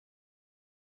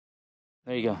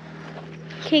There you go.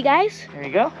 Okay, guys. There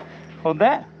you go. Hold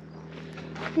that.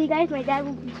 See, guys, my dad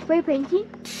will be spray painting.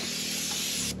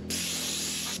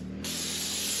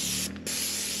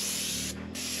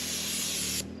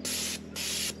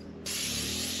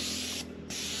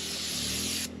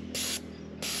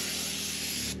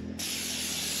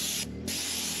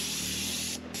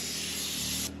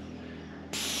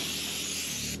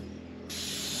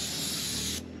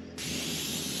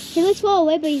 He looks far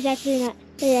away, but he's actually not.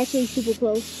 They're actually super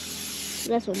close.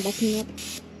 That's what I'm backing up.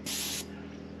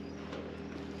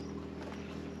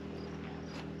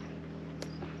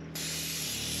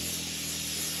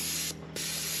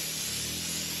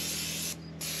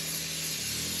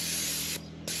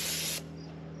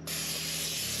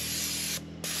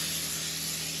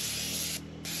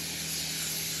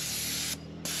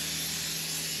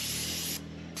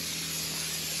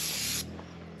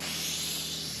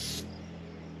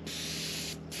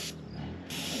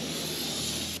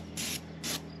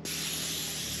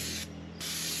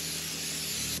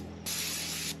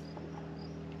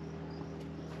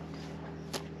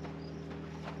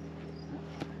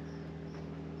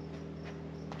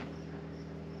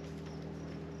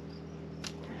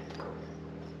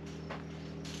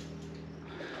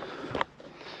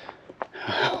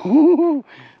 Ooh,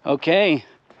 okay.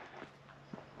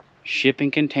 Shipping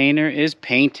container is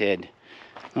painted.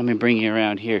 Let me bring you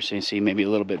around here so you see maybe a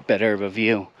little bit better of a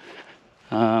view.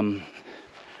 There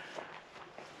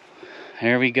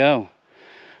we go.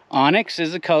 Onyx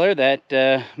is the color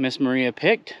that Miss Maria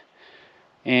picked.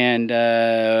 And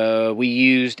we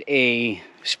used a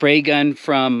spray gun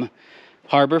from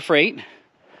Harbor Freight.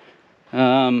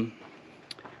 It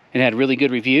had really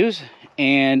good reviews.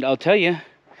 And I'll tell you,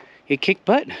 it kicked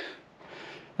butt.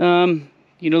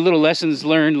 You know, little lessons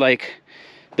learned like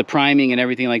the priming and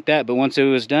everything like that, but once it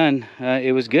was done,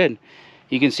 it was good.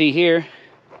 You can see here,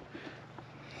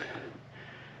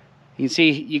 you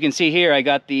can see here I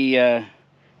got the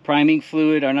priming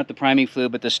fluid, or not the priming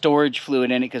fluid, but the storage fluid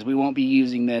in it, because we won't be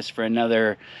using this for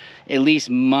another at least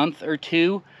month or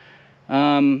two.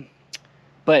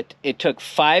 But it took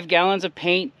 5 gallons of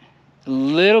paint, a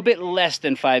little bit less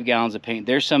than 5 gallons of paint.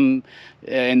 There's some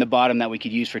in the bottom that we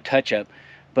could use for touch-up,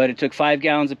 but it took 5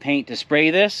 gallons of paint to spray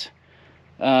this.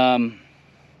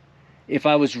 If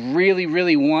I was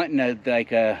really wanting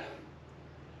a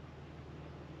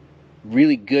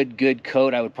really good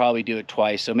coat, I would probably do it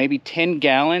twice. So maybe 10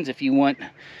 gallons if you want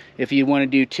to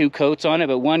do 2 coats on it,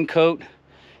 but 1 coat,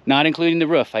 not including the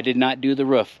roof. I did not do the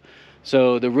roof.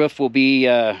 So the roof will be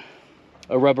a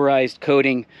rubberized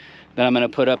coating that I'm going to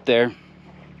put up there.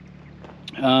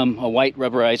 A white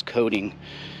rubberized coating.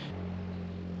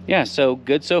 Yeah, so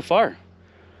good so far.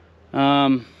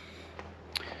 It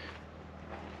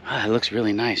looks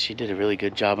really nice. She did a really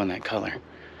good job on that color.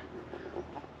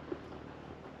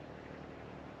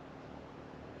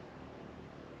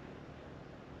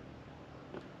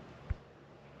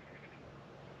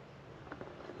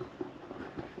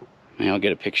 I'll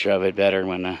get a picture of it better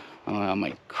when all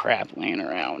my crap laying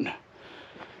around.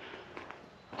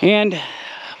 And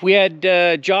we had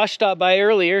Josh stop by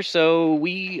earlier, so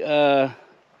we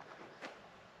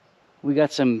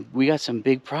got some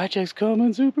big projects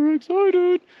coming. Super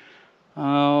excited!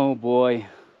 Oh boy,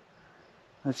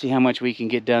 let's see how much we can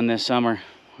get done this summer.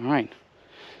 All right,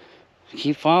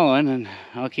 keep following, and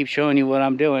I'll keep showing you what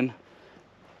I'm doing.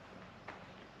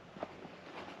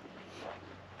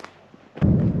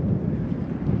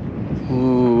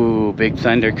 Ooh, big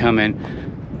thunder coming.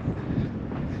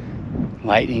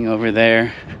 Lightning over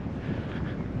there.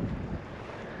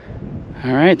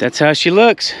 All right, that's how she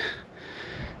looks.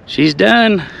 She's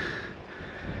done.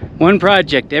 1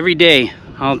 project every day.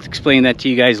 I'll explain that to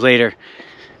you guys later.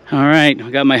 All right, I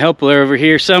got my helper over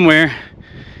here somewhere.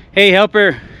 Hey,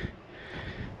 helper.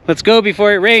 Let's go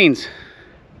before it rains.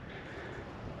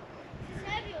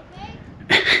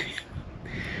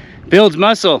 Builds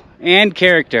muscle and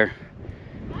character.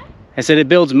 What? I said it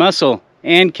builds muscle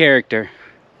and character.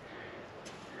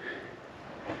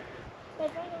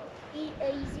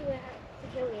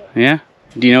 Yeah?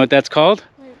 Do you know what that's called?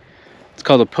 What? It's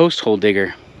called a post hole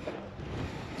digger.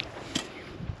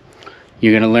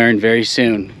 You're going to learn very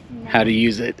soon how to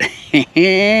use it. Use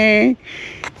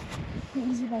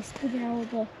it by spitting out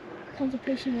the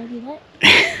constipation will be that?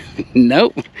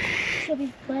 Nope. So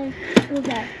be fun. What's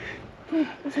that?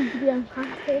 Is it to be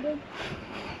unconstipated?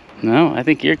 No, I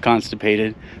think you're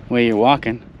constipated the way you're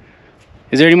walking.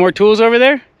 Is there any more tools over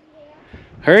there? Yeah.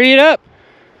 Hurry it up.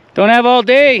 Don't have all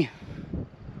day.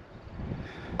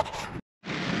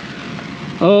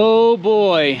 Oh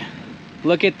boy,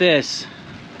 look at this.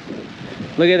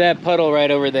 Look at that puddle right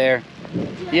over there.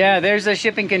 Yeah, there's a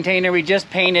shipping container we just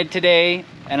painted today,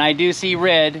 and I do see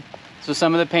red, so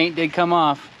some of the paint did come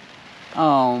off.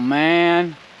 Oh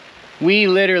man, we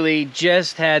literally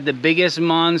just had the biggest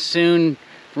monsoon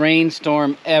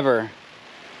rainstorm ever.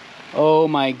 Oh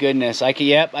my goodness, I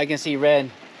can see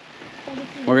red.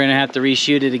 We're gonna have to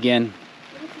reshoot it again.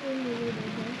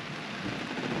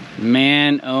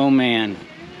 Man, oh man.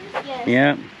 Yes.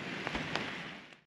 Yep.